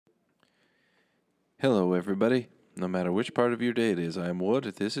Hello, everybody. No matter which part of your day it is, I am Wood.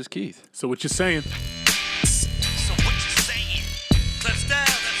 This is Keith. So what you saying? So what you saying? Let's down.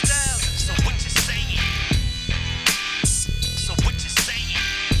 So what you saying? So what you saying?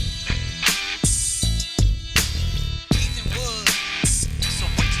 Keith and Wood. So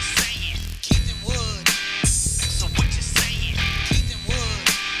what you saying? Keith and Wood. So what you saying? Keith and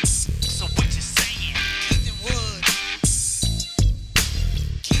Wood. So what you saying? Keith and Wood.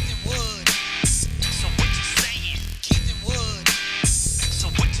 Keith and Wood. So what you saying? Keith and Wood. So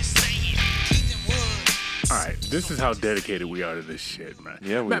what you saying? Keith and Wood. All right, this is how dedicated we are to this shit, man.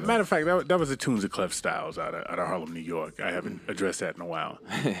 Yeah, we are. Matter of fact, that was the Tunes of Clef Styles out of Harlem, New York. I haven't addressed that in a while.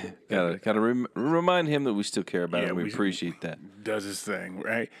 Gotta remind him that we still care about him. We appreciate that. Does his thing,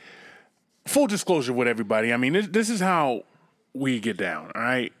 right? Full disclosure with everybody. I mean, this is how we get down, all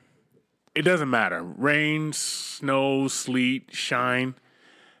right? It doesn't matter. Rain, snow, sleet, shine.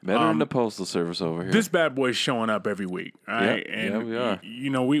 Better than the Postal Service over here. This bad boy's showing up every week, all right? Yep, yeah, we are. You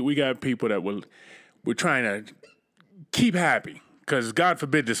know, we got people that we're trying to keep happy because God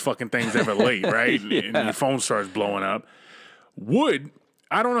forbid this fucking thing's ever late, right? And your phone starts blowing up. Wood,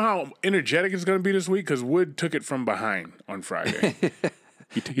 I don't know how energetic it's going to be this week because Wood took it from behind on Friday.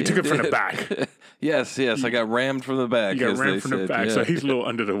 He took it from the back. Yes, I got rammed from the back. He got as rammed they from the said, back, yeah. so he's a little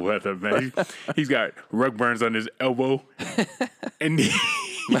under the weather, man. He's got rug burns on his elbow. And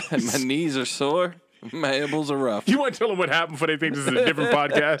my knees are sore. My elbows are rough. you want to tell them what happened before they think this is a different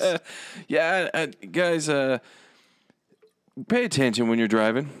podcast? Yeah, guys, pay attention when you're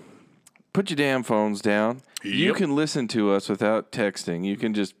driving. Put your damn phones down. You Yep. can listen to us without texting. You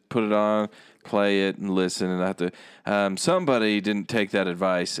can just put it on, play it, and listen. And not to. Somebody didn't take that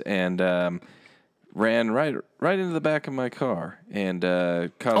advice and ran right into the back of my car and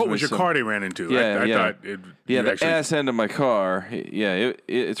caused Oh, it me was your some- car they ran into. Yeah, I yeah. thought it Yeah, the actually, ass end of my car. Yeah,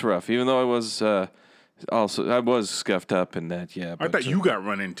 it's rough. Even though I was I was scuffed up in that. Yeah, I but, thought you got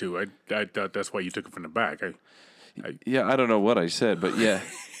run into. I thought that's why you took it from the back. Yeah, I don't know what I said, but yeah.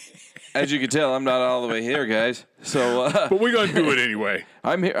 As you can tell, I'm not all the way here, guys. So But we're gonna do it anyway.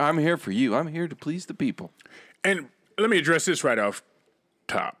 I'm here. I'm here for you. I'm here to please the people. And let me address this right off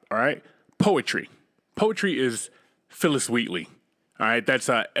top. All right, poetry. Poetry is Phyllis Wheatley. All right, that's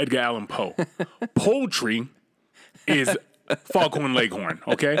Edgar Allan Poe. Poetry is Foghorn Leghorn.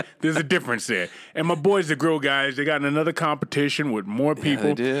 Okay, there's a difference there. And my boys, the Grill Guys, they got in another competition with more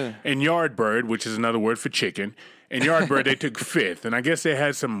people. did. And Yardbird, which is another word for chicken. And Yardbird, they took fifth. And I guess they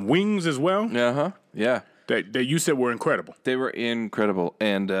had some wings as well Yeah. that you said were incredible. They were incredible,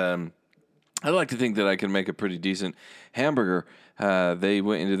 and I like to think that I can make a pretty decent hamburger. They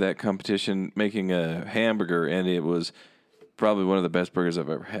went into that competition making a hamburger, and it was probably one of the best burgers I've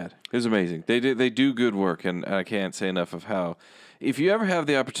ever had. It was amazing. They do good work, and I can't say enough of how. If you ever have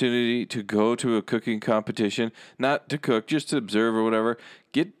the opportunity to go to a cooking competition, not to cook, just to observe or whatever,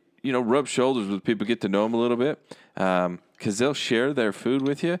 rub shoulders with people, get to know them a little bit, because they'll share their food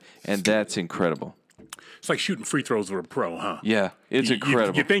with you, and that's incredible. It's like shooting free throws with a pro, huh? Yeah, it's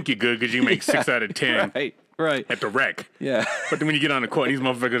incredible. You think you're good because you make 6 out of 10 Right. at the rec. Yeah. But then when you get on the court, these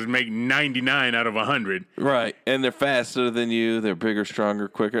motherfuckers make 99 out of 100. Right. And they're faster than you. They're bigger, stronger,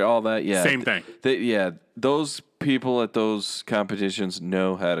 quicker, all that. Yeah. Same thing. Those people at those competitions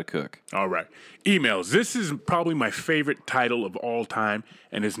know how to cook. All right. Emails. This is probably my favorite title of all time,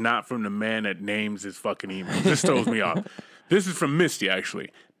 and it's not from the man that names his fucking emails. This throws me off. This is from Misty, actually.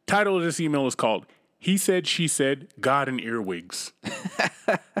 Title of this email is called He Said, She Said, God and Earwigs.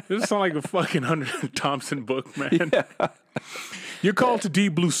 This sounds like a fucking Hunter Thompson book, man. Yeah. You're called to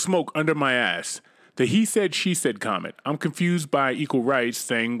deep blue smoke under my ass. The he said, she said comment. I'm confused by equal rights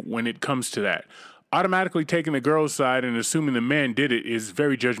thing when it comes to that. Automatically taking the girl's side and assuming the man did it is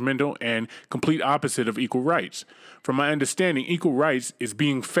very judgmental and complete opposite of equal rights. From my understanding, equal rights is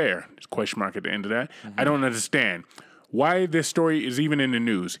being fair. There's a question mark at the end of that. I don't understand why this story is even in the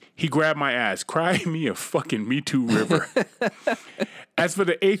news. He grabbed my ass. Cry me a fucking Me Too river. As for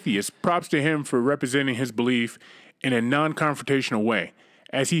the atheist, props to him for representing his belief in a non-confrontational way.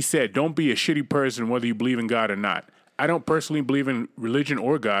 As he said, don't be a shitty person whether you believe in God or not. I don't personally believe in religion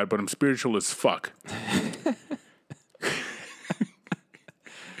or God, but I'm spiritual as fuck.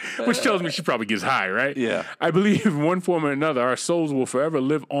 Which tells me she probably gets high, right? Yeah. I believe in one form or another, our souls will forever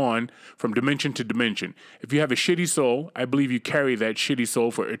live on from dimension to dimension. If you have a shitty soul, I believe you carry that shitty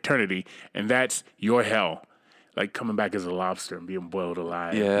soul for eternity, and that's your hell. Like coming back as a lobster and being boiled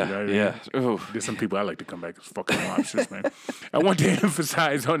alive. Yeah, You know what I mean? yeah. Ooh. There's some people I like to come back as fucking lobsters, man. I want to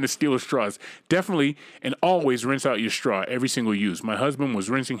emphasize on the steel straws. Definitely and always rinse out your straw every single use. My husband was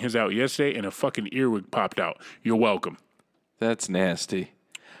rinsing his out yesterday and a fucking earwig popped out. You're welcome. That's nasty.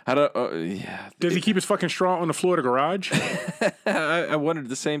 I don't. Yeah. Does he keep his fucking straw on the floor of the garage? I wondered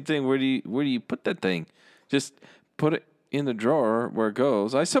the same thing. Where do you put that thing? Just put it in the drawer where it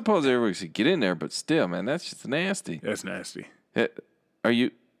goes. I suppose everybody should get in there, but still, man, that's just nasty. That's nasty. Are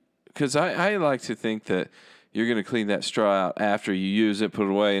you? Because I like to think that you're going to clean that straw out after you use it, put it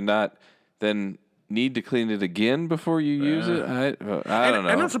away, and not then need to clean it again before you use it. I don't know.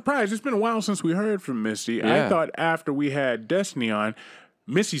 And I'm surprised. It's been a while since we heard from Misty. Yeah. I thought after we had Destiny on,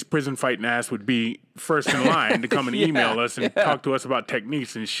 Misty's prison fighting ass would be first in line to come and email us and talk to us about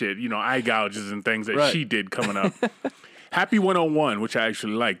techniques and shit, eye gouges and things that she did coming up. Happy 101, which I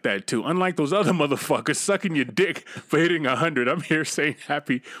actually like that too. Unlike those other motherfuckers sucking your dick for hitting 100, I'm here saying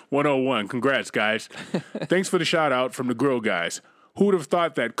happy 101. Congrats, guys. Thanks for the shout out from the Grill Guys. Who would have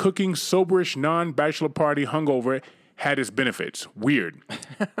thought that cooking soberish non-bachelor party hungover had its benefits? Weird.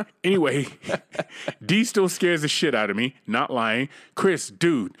 Anyway, D still scares the shit out of me. Not lying. Chris,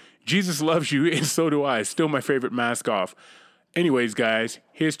 dude, Jesus loves you, and so do I. Still my favorite mask off. Anyways, guys,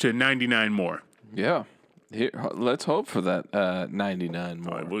 here's to 99 more. Yeah. Here, let's hope for that 99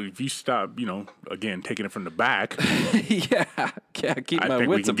 more. All right, well, if you stop, again, taking it from the back. yeah, keep I my think we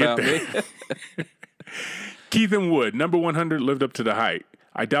wits can get about me. there. Keith and Wood, number 100, lived up to the hype.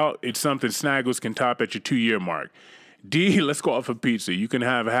 I doubt it's something Snaggles can top at your 2-year mark. D, let's go off of pizza. You can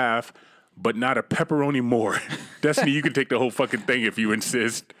have half, but not a pepperoni more. Destiny, you can take the whole fucking thing if you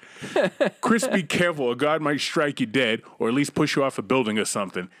insist. Chris, be careful or God might strike you dead or at least push you off a building or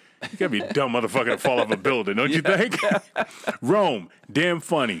something. You gotta be a dumb motherfucker to fall off a building, don't you think? Rome, damn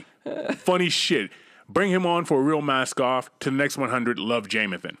funny. Funny shit. Bring him on for a real mask off. To the next 100, love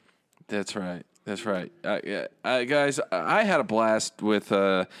Jamathan. That's right. That's right. Guys, I had a blast with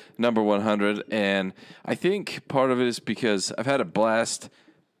number 100, and I think part of it is because I've had a blast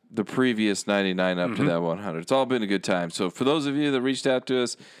the previous 99 up to that 100. It's all been a good time. So for those of you that reached out to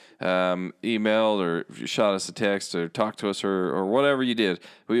us, emailed or shot us a text or talked to us or whatever you did,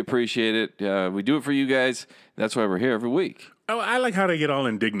 we appreciate it. We do it for you guys. That's why we're here every week. Oh, I like how they get all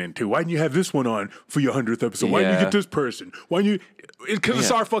indignant too. Why didn't you have this one on for your 100th episode? Why didn't you get this person? Why didn't you? Because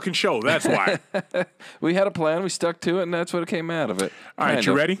it's our fucking show. That's why. We had a plan. We stuck to it, and that's what came out of it. All right,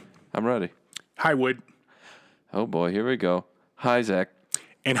 you ready? I'm ready. Hi, Wood. Oh boy, here we go. Hi, Zach.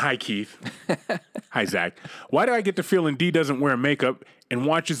 And hi, Keith. Hi, Zach. Why do I get the feeling D doesn't wear makeup and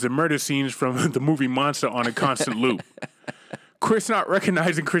watches the murder scenes from the movie Monster on a constant loop? Chris not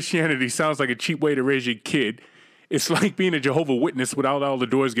recognizing Christianity sounds like a cheap way to raise your kid. It's like being a Jehovah's Witness without all the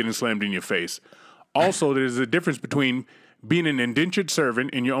doors getting slammed in your face. Also, there's a difference between being an indentured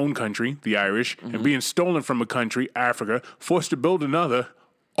servant in your own country, the Irish, and being stolen from a country, Africa, forced to build another,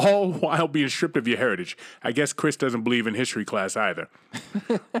 all while being stripped of your heritage. I guess Chris doesn't believe in history class either.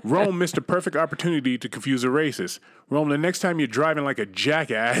 Rome missed a perfect opportunity to confuse a racist. Rome, the next time you're driving like a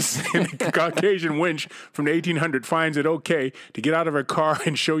jackass and a Caucasian wench from the 1800s finds it okay to get out of her car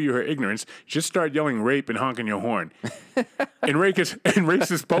and show you her ignorance, just start yelling rape and honking your horn. In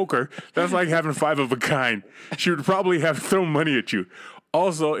racist poker, that's like having 5 of a kind. She would probably have thrown money at you.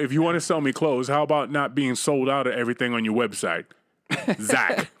 Also, if you want to sell me clothes, how about not being sold out of everything on your website?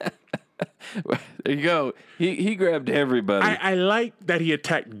 Zach. There you go. He grabbed everybody. I like that he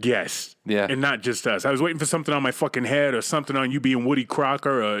attacked guests. Yeah. And not just us. I was waiting for something on my fucking head or something on you being Woody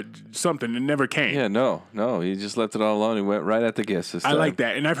Crocker or something. It never came. Yeah, no. He just left it all alone. He went right at the guests this time. I like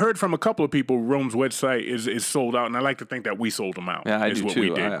that. And I've heard from a couple of people Rome's website is sold out, and I like to think that we sold them out. Yeah, I is do what too. We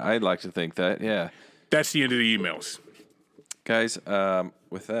did. I'd like to think that, yeah. That's the end of the emails. Guys,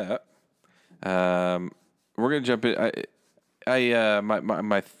 with that, we're going to jump in.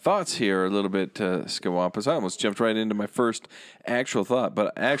 My thoughts here are a little bit scawampus. I almost jumped right into my first actual thought,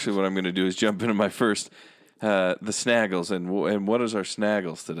 but actually what I'm going to do is jump into my first, the snaggles. And what is our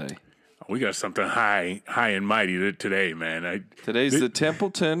snaggles today? We got something high and mighty today, man. Today's the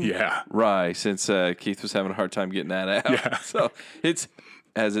Templeton Rye, since Keith was having a hard time getting that out. Yeah. So it's,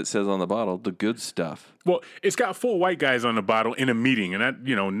 as it says on the bottle, the good stuff. Well, it's got 4 white guys on the bottle in a meeting, and that,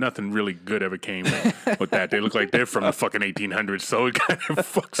 nothing really good ever came with that. They look like they're from the fucking 1800s, so it kind of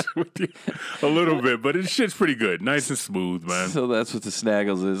fucks with you a little bit. But shit's pretty good. Nice and smooth, man. So that's what the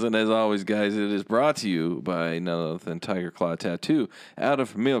Snaggles is. And as always, guys, it is brought to you by none other than Tiger Claw Tattoo out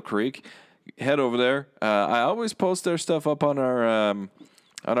of Mill Creek. Head over there. I always post their stuff up on our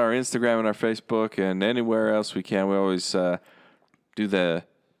Instagram and our Facebook and anywhere else we can. We always do the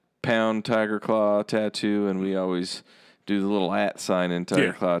pound Tiger Claw Tattoo, and we always do the little @ sign in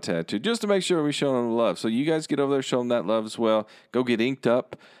Tiger Claw Tattoo just to make sure we show them love. So you guys get over there, show them that love as well. Go get inked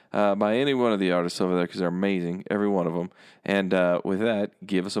up by any one of the artists over there because they're amazing, every one of them. And with that,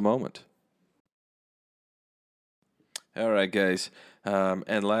 give us a moment. All right, guys.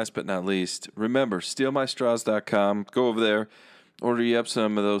 And last but not least, remember, stealmystraws.com. Go over there, order you up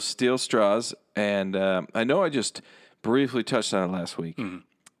some of those steel straws. And I know I just briefly touched on it last week.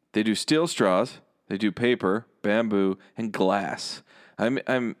 They do steel straws, they do paper, bamboo, and glass. Isn't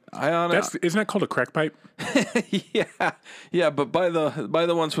that called a crack pipe? yeah, but buy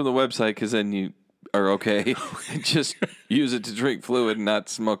the ones from the website, because then you are okay. Just use it to drink fluid and not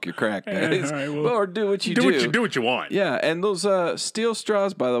smoke your crack, guys. All right, well, or do what you do. Do what you want. Yeah, and those steel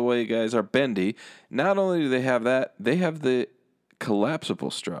straws, by the way, guys, are bendy. Not only do they have that, they have the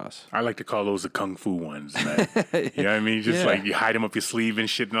collapsible straws. I like to call those the kung fu ones, man. You know what I mean? Just like you hide them up your sleeve and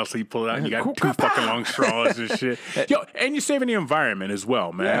shit, and also you pull it out and you got two fucking long straws and shit. Yo, and you're saving the environment as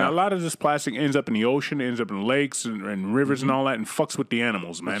well, man. Yeah. A lot of this plastic ends up in the ocean, ends up in lakes and rivers and all that, and fucks with the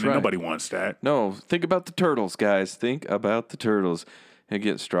animals, man. And right. nobody wants that. No, think about the turtles, guys. Think about the turtles. They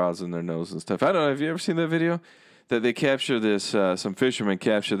get straws in their nose and stuff. I don't know. Have you ever seen that video? That they capture this, some fishermen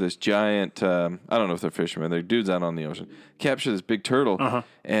capture this giant, I don't know if they're fishermen, they're dudes out on the ocean, capture this big turtle,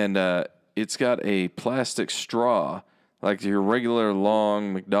 and it's got a plastic straw, like your regular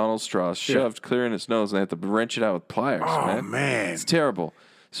long McDonald's straw, shoved clear in its nose, and they have to wrench it out with pliers, Oh, man. It's terrible.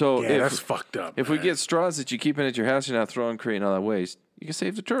 So Yeah, that's fucked up. If we get straws that you keep in at your house, you're not throwing, creating all that waste, you can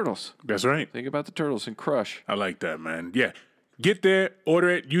save the turtles. That's right. Think about the turtles and crush. I like that, man. Yeah. Get there, order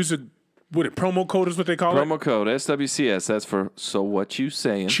it, use a promo code is what they call it? Promo code SWCS. That's for So What You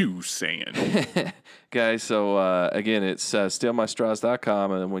Saying. Choose saying. Guys, so again, it's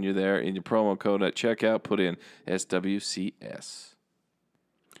stealmystraws.com, and then when you're there in your promo code at checkout, put in SWCS.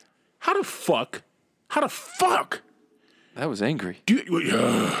 How the fuck? That was angry.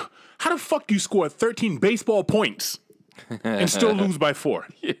 How the fuck do you score 13 baseball points and still lose by 4?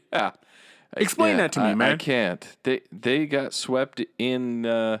 Yeah. Explain that to me, man. I can't. They got swept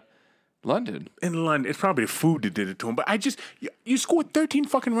in London. In London, it's probably the food that did it to him. But you scored 13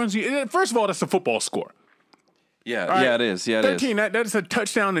 fucking runs. First of all, that's a football score. Yeah, All right? yeah, it is. Yeah, it 13, is. that is a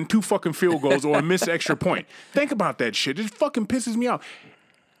touchdown and 2 fucking field goals or a missed extra point. Think about that shit. It fucking pisses me off.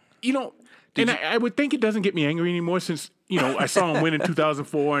 You know, I would think it doesn't get me angry anymore since, I saw him win in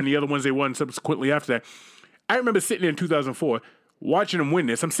 2004 and the other ones they won subsequently after that. I remember sitting there in 2004 watching him win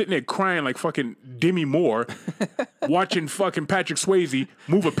this. I'm sitting there crying like fucking Demi Moore, watching fucking Patrick Swayze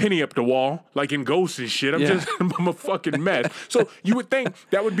move a penny up the wall like in Ghosts and shit. I'm a fucking mess. So you would think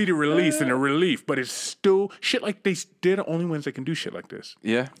that would be the release and the relief, but it's still shit like they're the only ones that can do shit like this.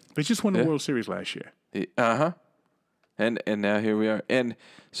 Yeah. They just won the World Series last year. And now here we are. And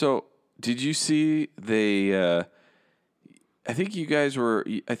so, did you see they? I think you guys were.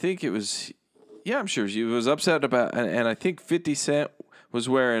 I think it was. Yeah, I'm sure you was upset about, and I think 50 Cent was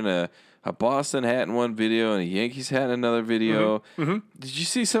wearing a Boston hat in one video and a Yankees hat in another video. Mm-hmm. Did you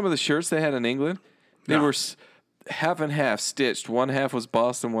see some of the shirts they had in England? They were half and half stitched. One half was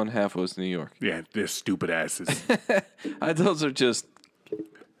Boston, one half was New York. Yeah, they're stupid asses. Those are just.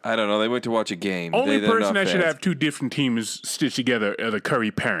 I don't know. They went to watch a game. Only they're person not that should fans. have 2 different teams stitched together are the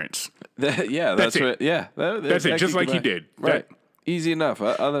Curry parents. That's it. What, yeah. That's it, just like he did. Right. Easy enough.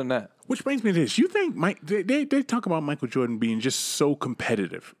 Other than that. Which brings me to this. You think they talk about Michael Jordan being just so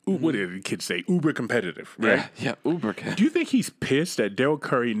competitive. What did the kids say? Uber competitive, right? Yeah, uber. Do you think he's pissed that Daryl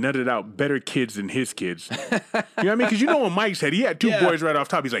Curry nutted out better kids than his kids? You know what I mean? Because when Mike said he had 2 boys right off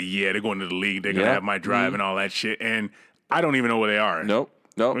top, he's like, yeah, they're going to the league. They're going to have my drive and all that shit. And I don't even know where they are. Nope.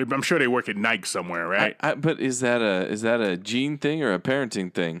 I'm sure they work at Nike somewhere, right? But is that a gene thing or a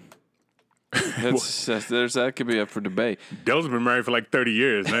parenting thing? That could be up for debate. Dell's been married for like 30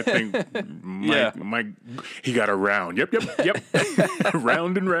 years, and I think Mike, he got around. Yep.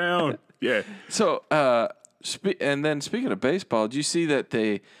 Round and round. Yeah. So, and then speaking of baseball, did you see that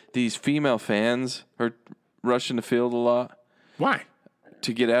these female fans are rushing the field a lot? Why?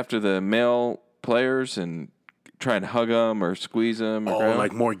 To get after the male players and try and hug them or squeeze them. Oh,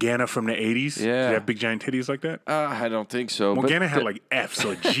 like Morgana from the 80s? Yeah. Did they have big giant titties like that? I don't think so. Morgana had like F's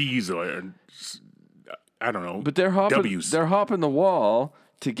or G's or I don't know. But they're hopping. W's. They're hopping the wall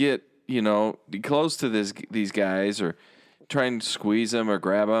to get close to these guys or try and squeeze them or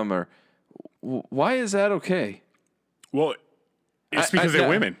grab them or. Why is that okay? Well, it's because they're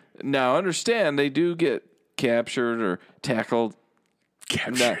women. Now, understand they do get captured or tackled.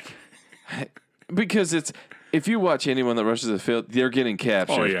 Captured. Because if you watch anyone that rushes the field, they're getting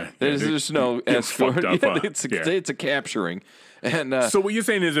captured. Oh, yeah. There's no escort. fucked up, It's a capturing. And so what you're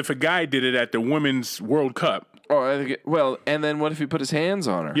saying is if a guy did it at the Women's World Cup. And then what if he put his hands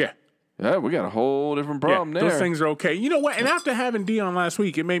on her? Yeah. Yeah, we got a whole different problem there. Those things are okay. You know what? And after having Dion last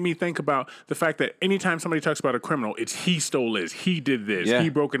week, it made me think about the fact that anytime somebody talks about a criminal, it's he stole this, he did this, he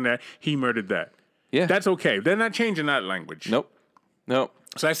broke in that, he murdered that. Yeah. That's okay. They're not changing that language. Nope. Nope.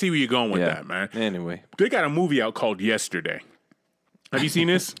 So I see where you're going with Yeah. that, man. Anyway, They got a movie out called Yesterday. Have you seen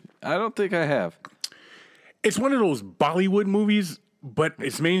this? I don't think I have. It's one of those Bollywood movies, but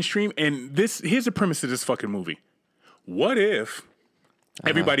it's mainstream. And here's the premise of this fucking movie. What if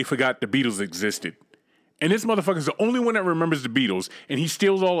everybody forgot the Beatles existed? And this motherfucker's the only one that remembers the Beatles, and he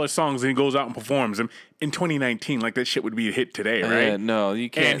steals all their songs and he goes out and performs them in 2019. Like that shit would be a hit today, right? No, you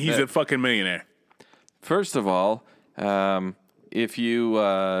can't. And he's a fucking millionaire. First of all, if you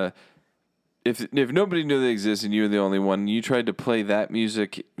if nobody knew they existed and you were the only one, you tried to play that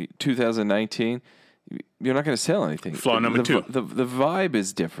music 2019, you're not going to sell anything. Flaw number two. The vibe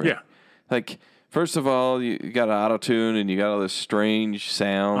is different. Yeah. Like, first of all, you got auto tune and you got all this strange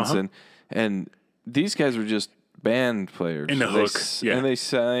sounds and these guys were just band players. And the hook, yeah. And they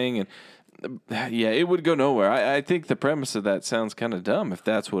sang and yeah, it would go nowhere. I think the premise of that sounds kind of dumb if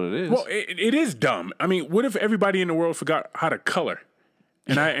that's what it is. Well, it is dumb. I mean, what if everybody in the world forgot how to color?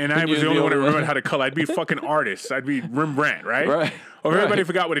 And I was the you're only one that one. remembered how to color. I'd be a fucking artist. I'd be Rembrandt, right? Right. Or if everybody Right.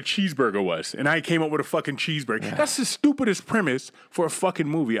 forgot what a cheeseburger was, and I came up with a fucking cheeseburger. That's the stupidest premise for a fucking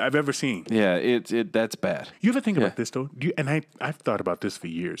movie I've ever seen. Yeah, that's bad. You ever think about this though? I've thought about this for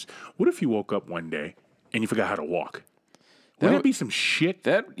years. What if you woke up one day and you forgot how to walk? Wouldn't that be some shit?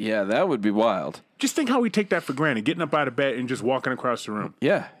 That would be wild. Just think how we take that for granted, getting up out of bed and just walking across the room.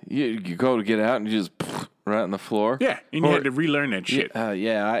 Yeah, you go to get out and you just right on the floor. Yeah, and you had to relearn that shit.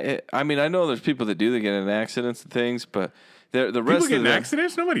 I mean, I know there's people that do. They get in accidents and things, but the People rest get of in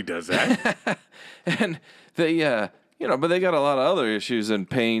accidents? Nobody does that. and they, but they got a lot of other issues and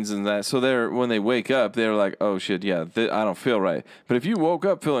pains and that. So when they wake up, they're like, oh shit, I don't feel right. But if you woke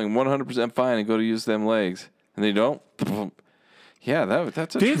up feeling 100% fine and go to use them legs and they don't, yeah,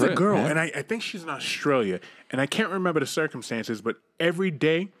 that's a There's trip, a girl, man. and I think she's in Australia, and I can't remember the circumstances, but every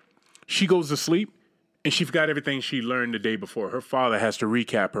day she goes to sleep and she forgot everything she learned the day before. Her father has to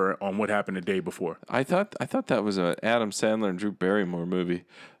recap her on what happened the day before. I thought that was a Adam Sandler and Drew Barrymore movie.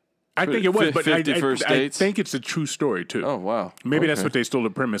 I think it was, but 50 First I Dates? think it's a true story too. Oh wow, Maybe that's Okay. what they stole the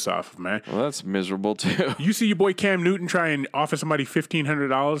premise off of, man. Well, that's miserable too. You see your boy Cam Newton try and offer somebody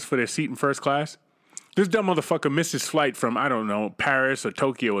 $1,500 for their seat in first class? This dumb motherfucker missed his flight from, I don't know, Paris or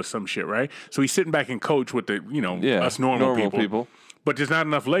Tokyo or some shit, right? So he's sitting back in coach with the, us normal people. But there's not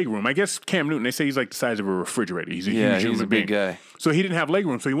enough leg room. I guess Cam Newton, they say he's like the size of a refrigerator. He's a huge He's human a big being. guy. So he didn't have leg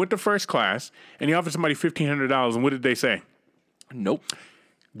room. So he went to first class and he offered somebody $1,500. And what did they say? Nope.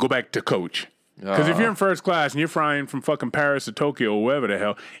 Go back to coach. Because if you're in first class and you're flying from fucking Paris to Tokyo or wherever the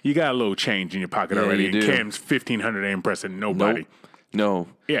hell, you got a little change in your pocket Yeah, already. you And do. Cam's $1,500 ain't impressing nobody. Nope. No.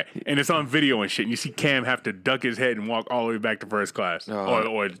 Yeah, and it's on video and shit. And you see Cam have to duck his head and walk all the way back to first class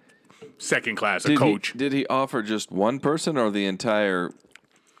or second class, a coach. Did he offer just one person or the entire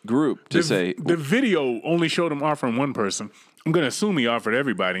group to say? The video only showed him offering one person. I'm going to assume he offered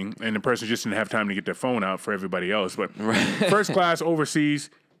everybody, and the person just didn't have time to get their phone out for everybody else. But first class overseas,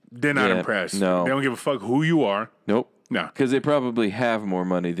 they're not Yeah, impressed. no. They don't give a fuck who you are. Nope. No. Because they probably have more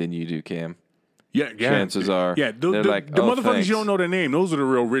money than you do, Cam. Yeah, Chances are. Yeah, They're like, the "Oh, motherfuckers thanks." you don't know their name, those are the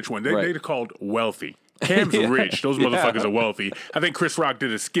real rich ones. Right. They're called wealthy. Cam's Yeah, rich. Those yeah. motherfuckers are wealthy. I think Chris Rock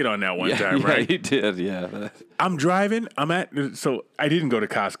did a skit on that one time, Yeah, right? he did. Yeah. I'm driving. So I didn't go to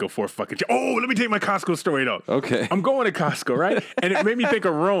Costco for a fucking. Oh, let me take my Costco story though. Okay. I'm going to Costco, right? And it made me think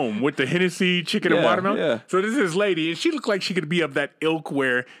of Rome with the Hennessy chicken and Yeah, watermelon. yeah. So this is this lady, and she looked like she could be of that ilk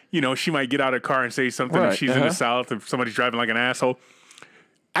where she might get out of her car and say something if Right, she's in the South, if somebody's driving like an asshole.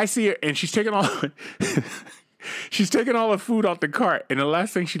 I see her, and she's taking all. She's taking all her food out the cart, and the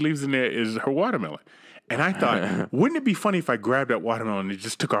last thing she leaves in there is her watermelon. And I thought, wouldn't it be funny if I grabbed that watermelon and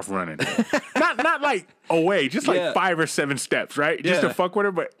just took off running? not like away, just like Yeah. 5 or 7 steps, right? Just Yeah. to fuck with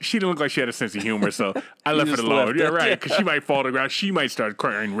her. But she didn't look like she had a sense of humor, so I left it just alone. left Yeah, it. right. Because she might fall to the ground. She might start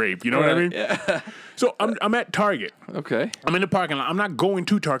crying rape. You know what I mean? Yeah. So I'm at Target. Okay. I'm in the parking lot. I'm not going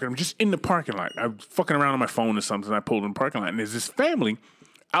to Target. I'm just in the parking lot. I'm fucking around on my phone or something. I pulled in the parking lot, and there's this family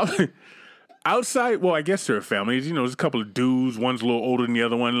out. Outside, well, I guess they're a family. There's a couple of dudes. One's a little older than the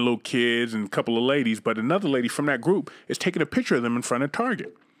other one, little kids, and a couple of ladies. But another lady from that group is taking a picture of them in front of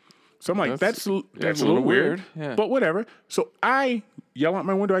Target. So I'm like, that's a little weird. Yeah. But whatever. So I yell out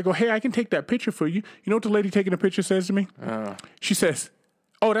my window. I go, hey, I can take that picture for you. You know what the lady taking the picture says to me? She says,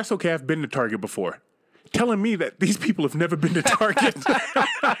 oh, that's okay. I've been to Target before. Telling me that these people have never been to Target.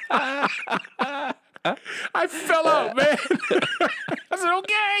 I fell out, man. I said,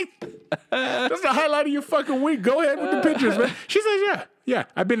 okay. That's the highlight of your fucking week. Go ahead with the pictures, man. She says, yeah,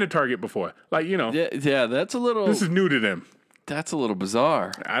 I've been to Target before. Like, Yeah, that's a little. this is new to them. That's a little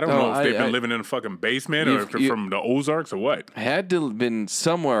bizarre. I don't know if they've been living in a fucking basement or if they're from the Ozarks or what. Had to have been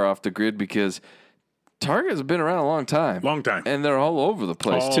somewhere off the grid because Target's been around a long time. Long time. And they're all over the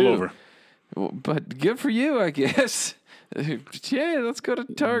place, All too. over. Well, but good for you, I guess. Yeah, let's go to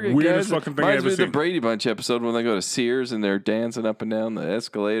Target, Weirdest guys. fucking thing I Reminds ever me of the seen. Brady Bunch episode when they go to Sears and they're dancing up and down the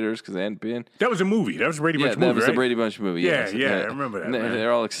escalators because they hadn't been. That was a movie. That was a Brady Yeah, Bunch that movie, was right? the Brady Bunch movie. Yeah, yes. yeah, I remember that, And man.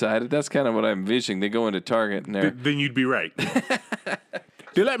 they're all excited. That's kind of what I'm envisioning. They go into Target and they're. Then you'd be right.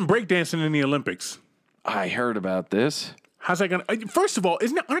 They're letting breakdancing in the Olympics. I heard about this. How's that going to... First of all,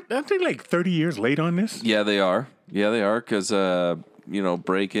 aren't they like 30 years late on this? Yeah, they are. Yeah, they are because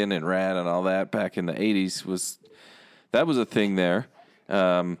break-in and rat and all that back in the 80s was a thing there.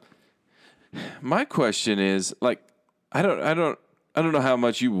 My question is, like, I don't know how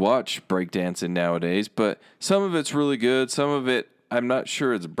much you watch breakdancing nowadays, but some of it's really good. Some of it, I'm not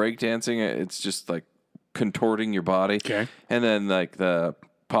sure it's breakdancing. It's just like contorting your body. Okay. And then like the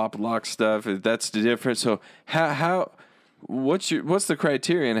pop lock stuff, that's the difference. So what's the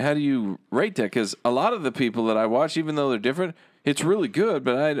criterion? How do you rate that? Because a lot of the people that I watch, even though they're different, it's really good.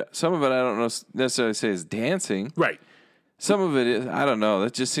 But some of it I don't necessarily say is dancing. Right. Some of it is, I don't know.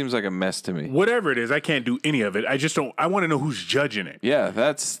 That just seems like a mess to me. Whatever it is, I can't do any of it. I just don't... I want to know who's judging it. Yeah,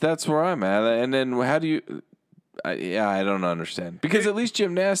 that's where I'm at. And then how do you? I don't understand because at least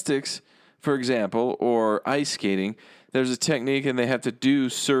gymnastics, for example, or ice skating, there's a technique and they have to do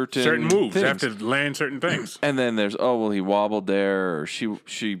certain moves. They have things. to land certain things. And then there's he wobbled there or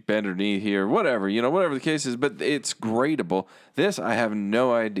she bent her knee here, whatever the case is. But it's gradable. This I have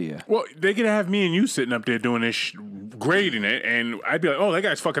no idea. Well, they could have me and you sitting up there doing this, grading it, and I'd be like, "Oh, that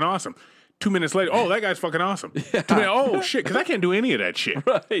guy's fucking awesome." 2 minutes later, "Oh, that guy's fucking awesome." 2 minutes, "Oh shit," because I can't do any of that shit.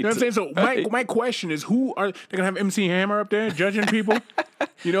 Right. You know what I'm saying? So my question is, who are they gonna have MC Hammer up there judging people?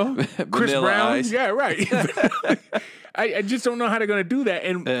 You know, Chris Vanilla Brown. Ice. Yeah, right. I just don't know how they're gonna do that.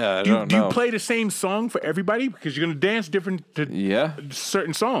 And Yeah, I do don't you know. play the same song for everybody because you're gonna dance different to Yeah.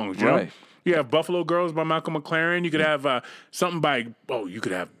 certain songs? You know? Right. You have Buffalo Girls by Malcolm McLaren. You could have something by you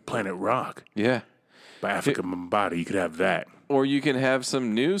could have Planet Rock Yeah. by Africa Bambaataa. You could have that. Or you can have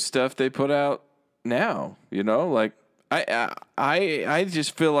some new stuff they put out now. Like I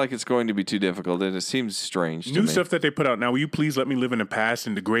just feel like it's going to be too difficult, and it seems strange to New me. stuff that they put out now. Will you please let me live in the past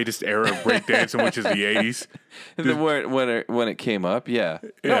in the greatest era of breakdancing, which is the 80s? And then when it came up, yeah. No,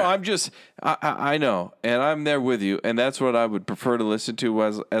 Yeah. I'm just I know, and I'm there with you, and that's what I would prefer to listen to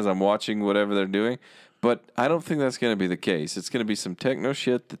as I'm watching whatever they're doing. But I don't think that's going to be the case. It's going to be some techno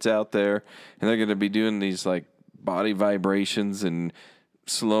shit that's out there, and they're going to be doing these like body vibrations and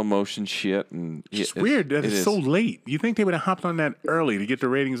slow motion shit, and It's weird that it's so late. You think they would have hopped on that early to get the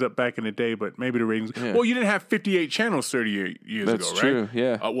ratings up back in the day, but maybe the ratings. Well, you didn't have 58 channels 30 years That's ago, right? true,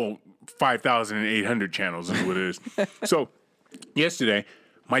 yeah. Well, 5,800 channels is what it is. So yesterday,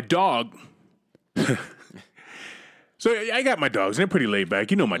 my dog. So I got my dogs, and they're pretty laid back.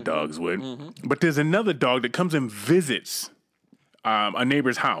 You know my dogs would. But there's another dog that comes and visits a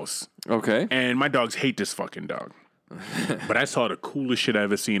neighbor's house. Okay. And my dogs hate this fucking dog. But I saw the coolest shit I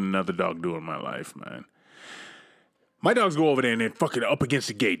ever seen another dog do in my life, man. My dogs go over there and they're fucking up against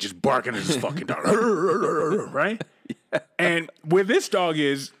the gate, just barking at this fucking dog. Right? And where this dog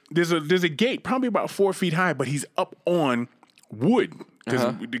is, there's a gate, probably about 4 feet high, but he's up on wood.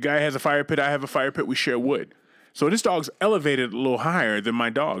 Because the guy has a fire pit, I have a fire pit, we share wood. So this dog's elevated a little higher than my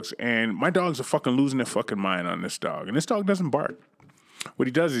dogs. And my dogs are fucking losing their fucking mind on this dog. And this dog doesn't bark. What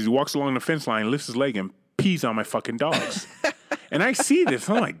he does is he walks along the fence line, lifts his leg, and pees on my fucking dogs. And I see this,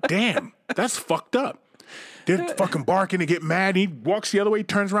 and I'm like, damn, that's fucked up. They're fucking barking to get mad. He walks the other way,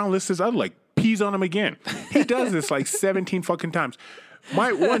 turns around, lifts his other leg, pees on him again. He does this like 17 fucking times.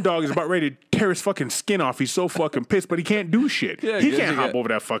 My one dog is about ready to tear his fucking skin off. He's so fucking pissed, but he can't do shit. Yeah, he 'cause can't you hop got- over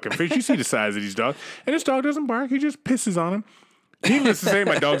that fucking fish. You see the size of these dogs. And this dog doesn't bark. He just pisses on him. Needless to say,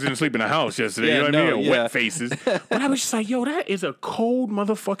 my dogs didn't sleep in the house yesterday. Yeah, you know what no, I mean? yeah. Wet faces. But I was just like, yo, that is a cold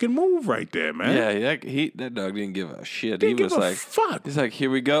motherfucking move right there, man. Yeah, that dog didn't give a shit. Didn't He was give a like, fuck. he's like,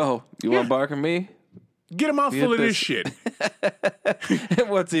 here we go. You want to bark at me? Get a mouthful of Get this this- shit. And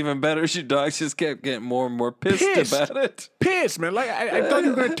what's even better is your dogs just kept getting more and more pissed about it. Pissed, man. Like, I thought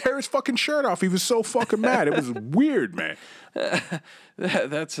you were going to tear his fucking shirt off. He was so fucking mad. It was weird, man.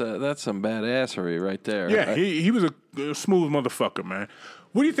 That's some badassery right there. Yeah, he was a smooth motherfucker, man.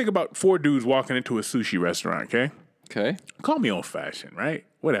 What do you think about 4 dudes walking into a sushi restaurant, okay? Okay. Call me old fashioned, right?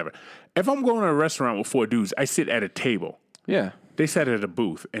 Whatever. If I'm going to a restaurant with 4 dudes, I sit at a table. Yeah. They sat at a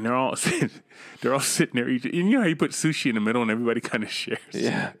booth, and they're all sitting there eating. You know how you put sushi in the middle and everybody kind of shares?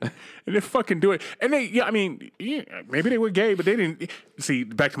 Yeah. And they fucking do it. And maybe they were gay, but they didn't. See,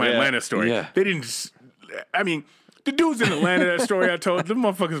 back to my Yeah, Atlanta story. yeah. They didn't. I mean, The dudes in Atlanta, that story I told, the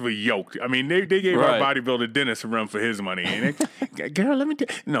motherfuckers were yoked. I mean, they gave Right. our bodybuilder Dennis a run for his money. And girl, let me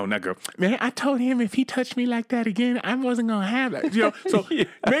no, not girl. Man, I told him if he touched me like that again, I wasn't gonna have that. You know, so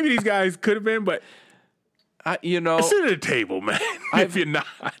maybe these guys could have been, but You know, sit at the table, man. If you're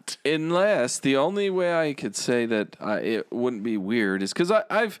not. unless the only way I could say that it wouldn't be weird is because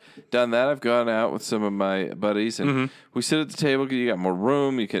I've done that. I've gone out with some of my buddies and we sit at the table because you got more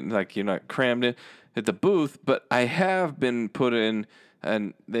room. You can you're not crammed in at the booth. But I have been put in,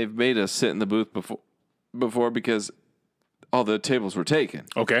 and they've made us sit in the booth before because all the tables were taken.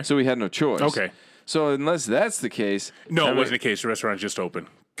 Okay. So we had no choice. Okay. So unless that's the case, No, I it mean, wasn't the case. The restaurant's just open.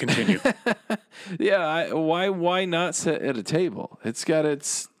 Continue. yeah. Why not sit at a table? It's got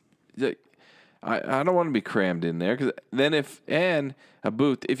its. I don't want to be crammed in there because then and a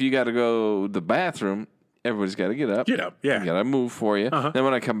booth, if you got to go to the bathroom, everybody's got to get up. Get up, yeah. You got to move for you. Then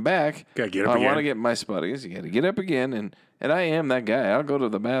when I come back, Gotta get up I want again. to get my spot again. So you got to get up again, and I am that guy. I'll go to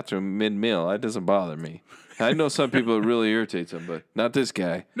the bathroom mid meal. That doesn't bother me. I know some people it really irritates them, but not this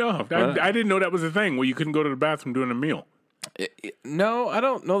guy. No, I didn't know that was a thing where you couldn't go to the bathroom during a meal. No, I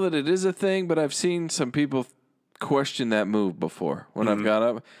don't know that it is a thing, but I've seen some people question that move before when I've got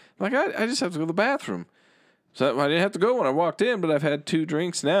up. Like, I just have to go to the bathroom. So I didn't have to go when I walked in, but I've had 2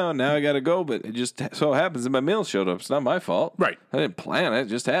 drinks now, and now I got to go. But it just so happens that my meal showed up. It's not my fault. Right. I didn't plan it. It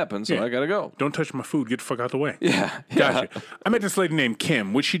just happened, so Yeah. I got to go. Don't touch my food. Get the fuck out the way. Yeah. Gotcha. I met this lady named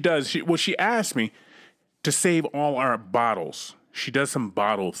Kim. What she does, she asked me to save all our bottles. She does some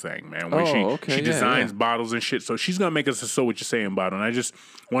bottle thing, man. Where okay. she Yeah, designs yeah. bottles and shit. So she's gonna make us a So What You Saying bottle. And I just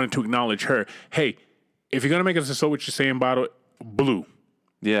wanted to acknowledge her. Hey, if you're gonna make us a So What You Saying bottle, blue.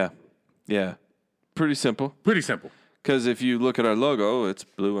 Yeah. Yeah. Pretty simple. Pretty simple. Because if you look at our logo, it's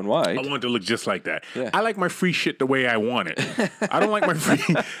blue and white. I want it to look just like that. Yeah. I like my free shit the way I want it. I don't like my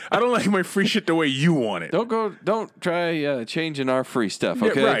free shit the way you want it. Don't try changing our free stuff,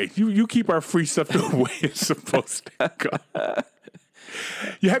 okay? Yeah, right. You keep our free stuff the way it's supposed to go.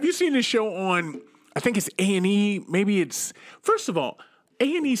 Have you seen this show on? I think it's A&E. Maybe it's first of all,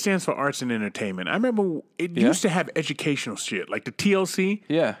 A&E stands for Arts and Entertainment. I remember it used to have educational shit like the TLC.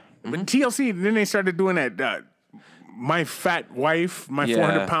 Yeah. But TLC, then they started doing that. My fat wife, my Yeah.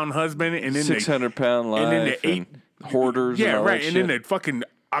 400-pound husband, and then 600-pound life, and then the eight hoarders. Yeah, and all right. that And shit. then the fucking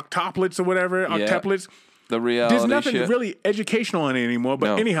octuplets or whatever, octuplets. The reality There's nothing shit. really educational on it anymore. But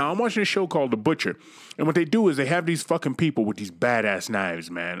No. anyhow, I'm watching a show called The Butcher. And what they do is they have these fucking people with these badass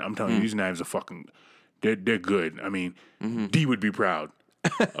knives, man. I'm telling you, these knives are fucking, they're good. I mean, D would be proud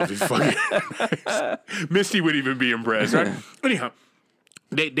of these fucking knives. Misty would even be impressed, right? Anyhow,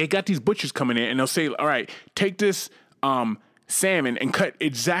 they got these butchers coming in and they'll say, all right, take this salmon and cut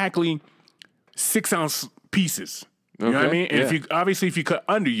exactly 6-ounce pieces. You know what I Okay, mean? And yeah. if you cut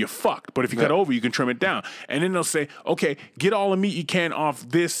under, you're fucked. But if you cut over, you can trim it down. And then they'll say, okay, get all the meat you can off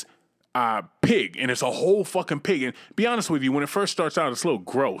this pig. And it's a whole fucking pig. And be honest with you, when it first starts out, it's a little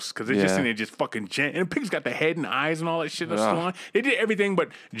gross because they're just Yeah. in there just fucking and the pig's got the head and eyes and all that shit that's still on. They did everything but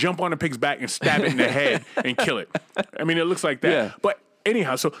jump on the pig's back and stab it in the head and kill it. I mean, it looks like that. Yeah. But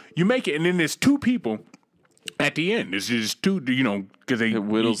anyhow, so you make it, and then there's 2 people at the end. There's just 2, because they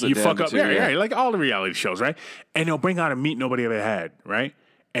whittles you it down fuck to up, 2, yeah, yeah. like all the reality shows, right? And they'll bring out a meat nobody ever had, right?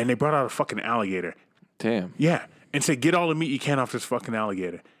 And they brought out a fucking alligator, Damn. yeah, and say get all the meat you can off this fucking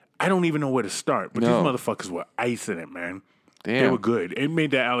alligator. I don't even know where to start, but No. these motherfuckers were icing it, man. They Damn. were good. It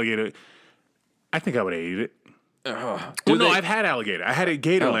made that alligator. I think I would have ate it. Well, Do no, they- I've had alligator. I had it at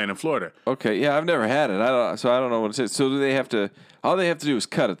Gatorland in Florida. Okay, yeah, I've never had it. So I don't know what it is. So do they have to? All they have to do is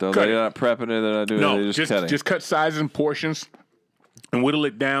cut it, though. Cut They're it. not prepping it. They're not doing it. No, They're just cutting. just cut sizes and portions and whittle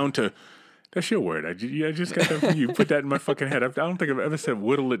it down to. That's your word. I just got that from you. Put that in my fucking head. I don't think I've ever said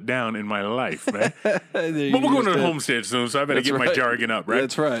whittle it down in my life, man. But we're going to the homestead soon, so I better That's get my right. jargon up, right?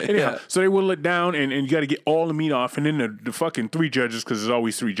 That's right, Anyhow, yeah. so they whittle it down, and you got to get all the meat off, and then the fucking 3 judges, because there's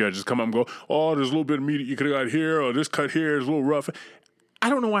always 3 judges, come up and go, oh, there's a little bit of meat that you could have got here, or this cut here is a little rough. I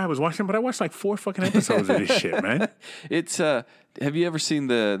don't know why I was watching, but I watched like 4 fucking episodes of this shit, man. It's have you ever seen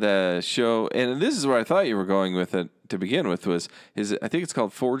the show? And this is where I thought you were going with it to begin with. I think it's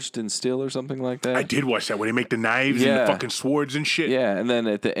called Forged in Steel or something like that. I did watch that, where they make the knives and Yeah. the fucking swords and shit. Yeah, and then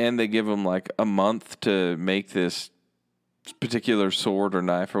at the end they give them like a month to make this particular sword or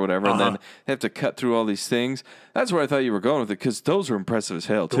knife or whatever, and then they have to cut through all these things. That's where I thought you were going with it, because those are impressive as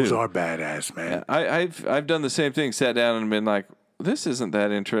hell too. Those are badass, man. I've done the same thing. Sat down and been like, this isn't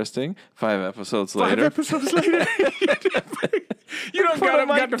that interesting. 5 episodes 5 later. episodes later. You don't What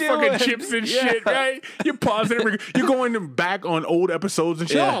am I got the doing? fucking chips and Yeah. shit, right? You're pausing it. You're going back on old episodes and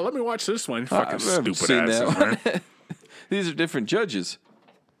shit. Yeah. Oh, let me watch this one. Fucking I've never stupid seen asses, that man. one. These are different judges.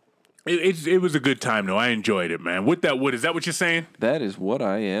 It was a good time though. I enjoyed it, man. With that wood, is that what you're saying? That is what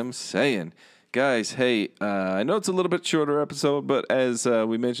I am saying. Guys, hey, I know it's a little bit shorter episode, but as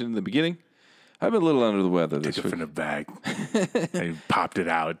we mentioned in the beginning, I've been a little under the weather this Took it week. from the bag and popped it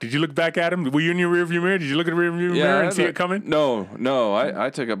out. Did you look back at him? Were you in your rearview mirror? Did you look at the rearview mirror and see it coming? No. I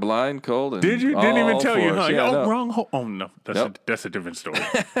took a blind cold. And Did you? Didn't even all tell you, fours. huh? Yeah, no. Wrong. Oh no, that's a different story.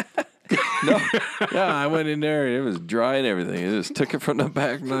 No. Yeah, I went in there and it was dry and everything. I just took it from the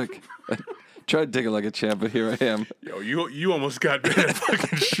back, like tried to take it like a champ, but here I am. Yo, you almost got that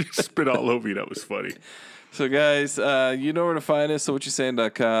fucking shit spit all over you. That was funny. So, guys, you know where to find us,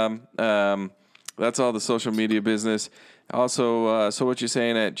 sowwhatyousaying.com. That's all the social media business. Also,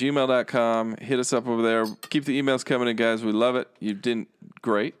 sowwhatyousaying at gmail.com. Hit us up over there. Keep the emails coming in, guys. We love it. You did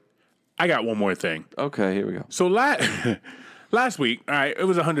great. I got one more thing. Okay, here we go. So last week, all right, it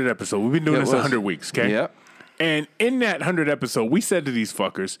was 100 episode. We've been doing It this was. 100 weeks, okay? Yep. And in that 100 episode, we said to these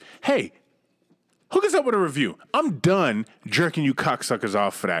fuckers, hey, hook us up with a review. I'm done jerking you cocksuckers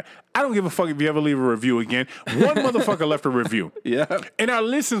off for that. I don't give a fuck if you ever leave a review again. One motherfucker left a review. Yeah. And our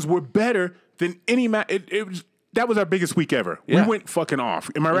listens were better than any that was our biggest week ever. Yeah. We went fucking off.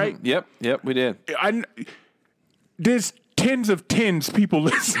 Am I right? Yep, we did. There's tens of people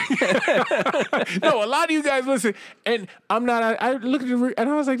listening. No, a lot of you guys listen, and I'm not. I looked at it and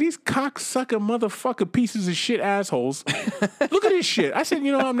I was like, these cocksucker motherfucker pieces of shit assholes. Look at this shit. I said,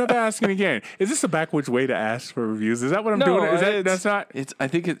 I'm never asking again. Is this a backwards way to ask for reviews? Is that what I'm doing? Is that, that's not. It's. I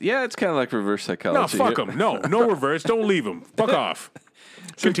think it's kind of like reverse No, psychology. fuck them. No reverse. Don't leave them. Fuck off.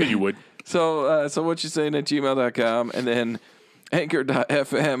 Continue, Wood. So what you saying at gmail.com, and then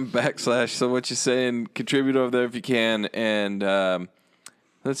anchor.fm/ so what you saying. Contribute over there if you can. And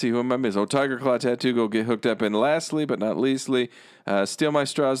let's see, who am I missing? Tiger Claw Tattoo. Go get hooked up. And lastly, but not leastly,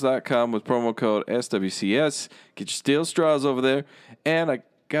 stealmystraws.com with promo code SWCS. Get your steel straws over there. And I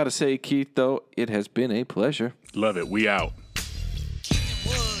got to say, Keith, though, it has been a pleasure. Love it. We out.